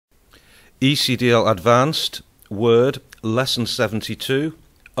ECDL Advanced, Word, Lesson 72,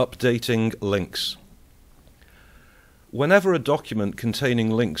 Updating Links. Whenever a document containing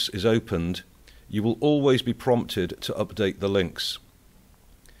links is opened, you will always be prompted to update the links.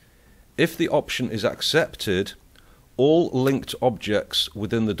 If the option is accepted, all linked objects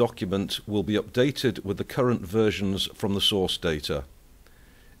within the document will be updated with the current versions from the source data.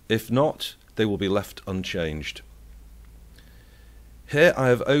 If not, they will be left unchanged. Here I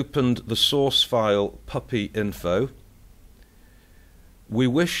have opened the source file puppy info. We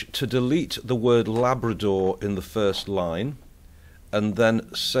wish to delete the word Labrador in the first line and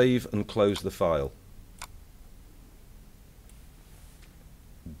then save and close the file.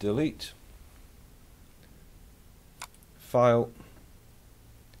 Delete, file,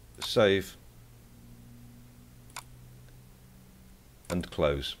 save and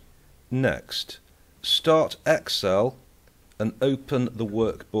close. Next, start Excel and open the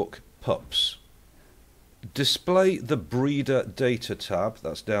workbook PUPs. Display the breeder data tab,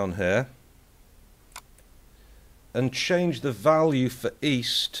 that's down here, and change the value for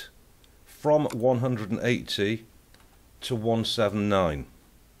East from 180 to 179.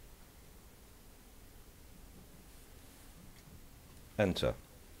 Enter.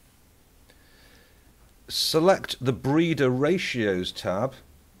 Select the breeder ratios tab,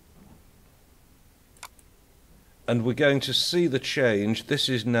 and we're going to see the change. This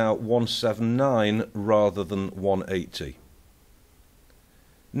is now 179 rather than 180.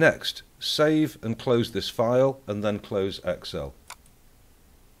 Next, save and close this file and then close Excel.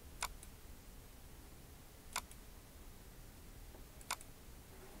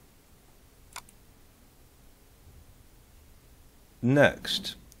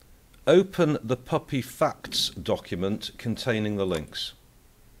 Next, open the Puppy Facts document containing the links.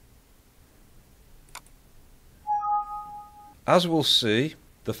 As we'll see,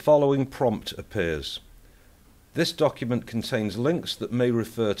 the following prompt appears. This document contains links that may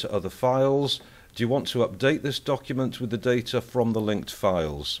refer to other files. Do you want to update this document with the data from the linked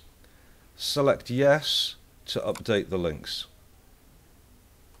files? Select Yes to update the links.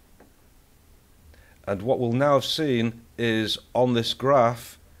 And what we'll now have seen is on this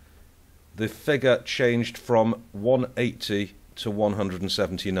graph, the figure changed from 180 to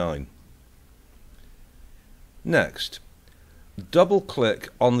 179. Next, double-click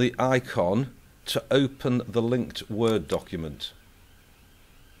on the icon to open the linked Word document.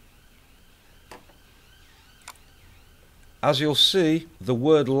 As you'll see, the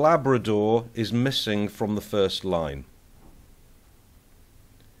word Labrador is missing from the first line.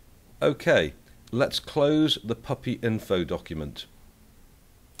 Okay, let's close the Puppy Info document.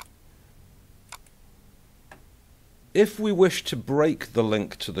 If we wish to break the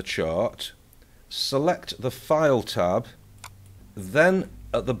link to the chart, select the File tab, then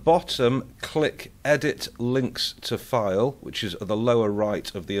at the bottom click Edit Links to File, which is at the lower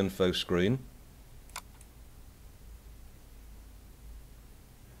right of the info screen.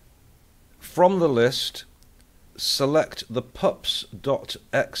 From the list, select the pups.xlsx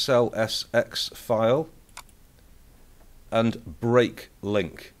file and break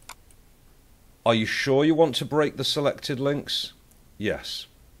link. Are you sure you want to break the selected links? Yes.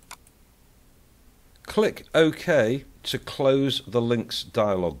 Click OK to close the links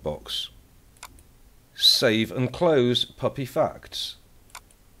dialog box. Save and close Puppy Facts.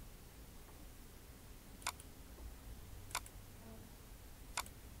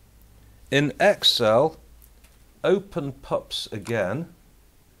 In Excel, open Pups again,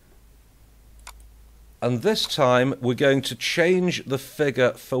 and this time we're going to change the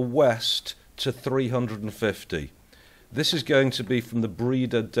figure for West to 350. This is going to be from the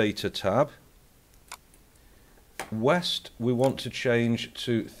Breeder Data tab. West we want to change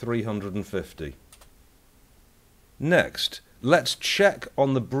to 350. Next, let's check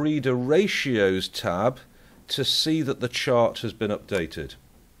on the Breeder Ratios tab to see that the chart has been updated.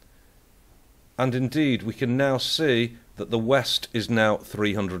 And indeed, we can now see that the West is now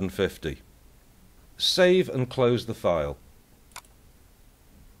 350. Save and close the file.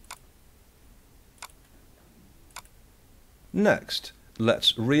 Next,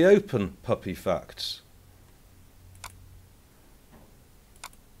 let's reopen Puppy Facts.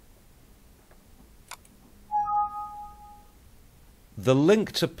 The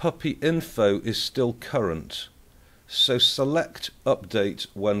link to Puppy Info is still current, so select Update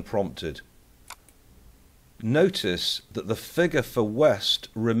when prompted. Notice that the figure for West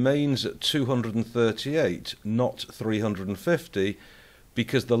remains at 238, not 350,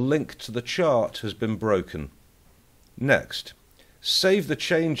 because the link to the chart has been broken. Next, save the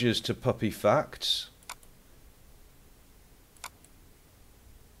changes to Puppy Facts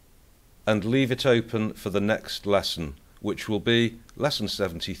and leave it open for the next lesson, which will be lesson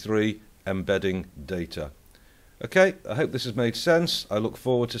 73, embedding data. Okay, I hope this has made sense. I look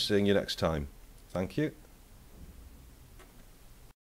forward to seeing you next time. Thank you.